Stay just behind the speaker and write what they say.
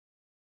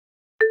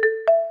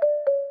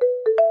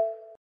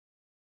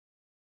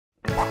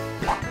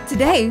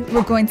Today,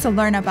 we're going to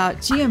learn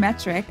about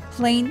geometric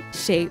plane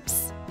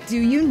shapes. Do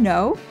you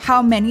know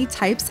how many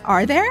types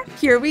are there?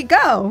 Here we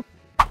go!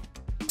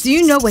 Do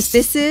you know what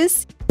this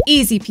is?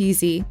 Easy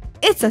peasy.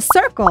 It's a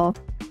circle.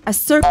 A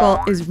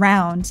circle is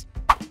round.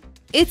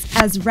 It's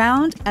as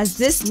round as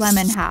this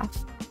lemon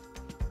half.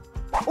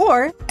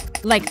 Or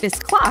like this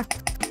clock.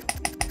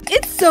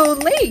 It's so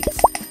late!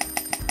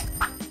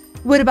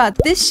 What about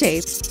this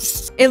shape?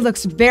 It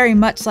looks very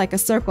much like a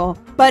circle,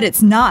 but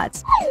it's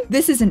not.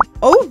 This is an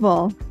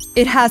oval.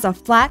 It has a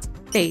flat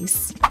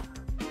face.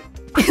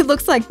 It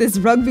looks like this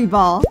rugby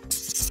ball.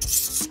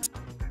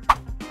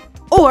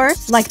 Or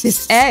like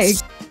this egg.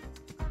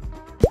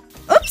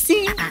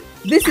 Oopsie!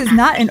 This is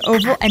not an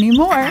oval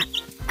anymore.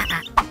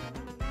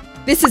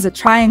 This is a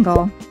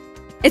triangle.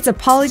 It's a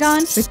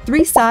polygon with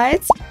 3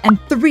 sides and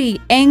 3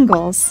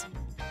 angles.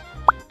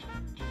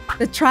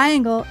 The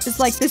triangle is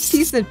like this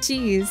piece of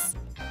cheese.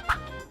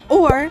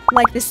 Or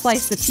like this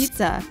slice of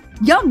pizza.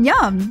 Yum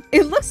yum!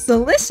 It looks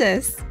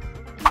delicious!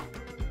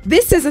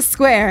 This is a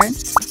square.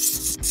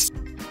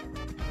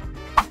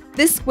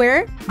 This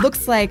square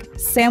looks like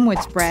sandwich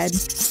bread.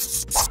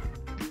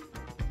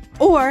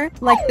 Or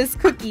like this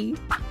cookie.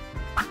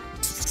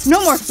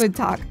 No more food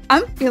talk.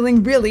 I'm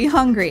feeling really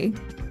hungry.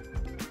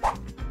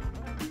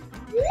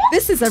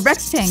 This is a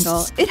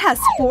rectangle. It has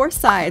 4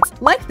 sides,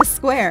 like the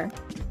square,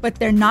 but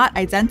they're not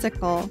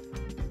identical.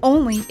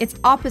 Only its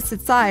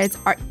opposite sides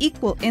are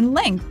equal in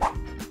length.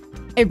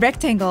 A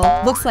rectangle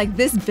looks like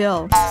this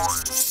bill.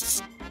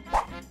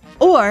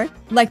 Or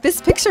like this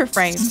picture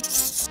frame.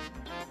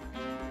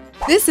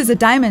 This is a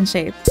diamond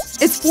shape.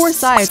 Its 4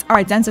 sides are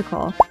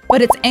identical,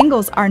 but its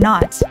angles are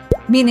not,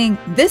 meaning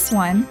this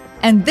one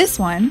and this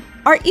one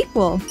are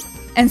equal,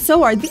 and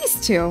so are these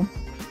 2.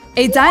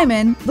 A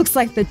diamond looks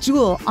like the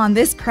jewel on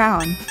this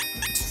crown.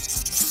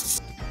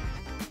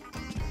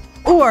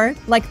 Or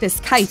like this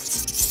kite.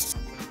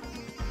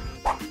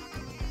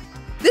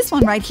 This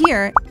one right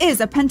here is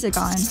a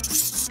pentagon.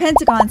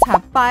 Pentagons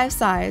have 5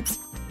 sides.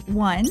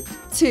 1,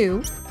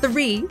 2,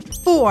 3,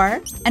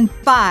 4, and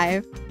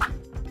 5.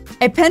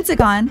 A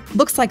pentagon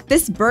looks like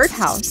this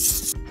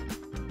birdhouse.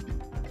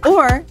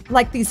 Or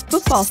like these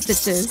football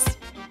stitches.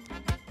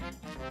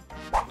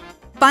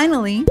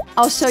 Finally,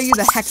 I'll show you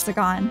the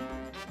hexagon.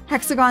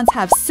 Hexagons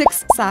have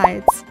 6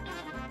 sides.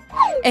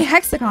 A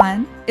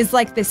hexagon is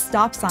like this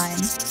stop sign.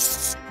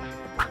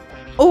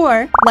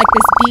 Or like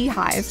this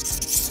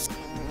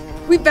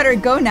beehive. We better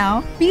go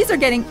now. Bees are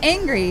getting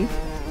angry.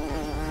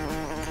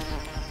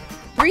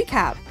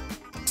 Recap.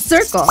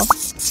 Circle.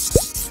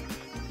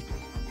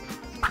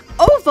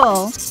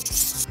 Oval.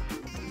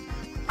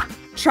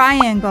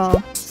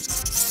 Triangle.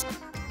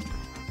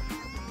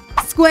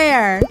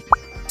 Square.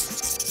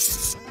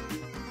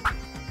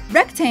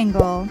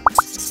 Rectangle.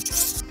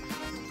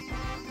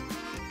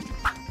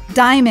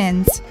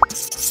 Diamond.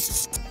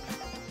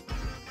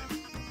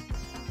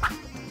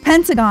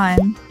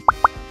 Pentagon.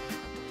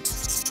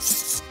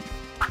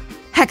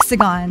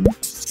 Hexagon.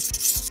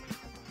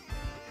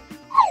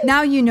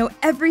 Now you know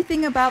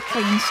everything about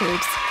plane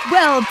shapes.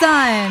 Well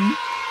done!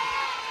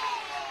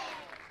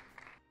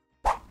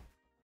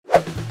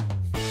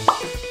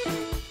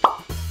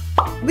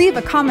 Leave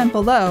a comment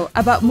below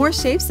about more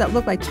shapes that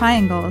look like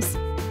triangles.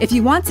 If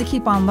you want to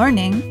keep on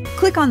learning,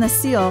 click on the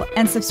seal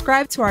and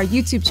subscribe to our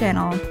YouTube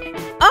channel.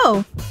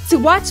 Oh, to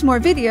watch more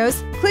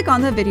videos, click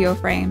on the video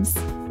frames.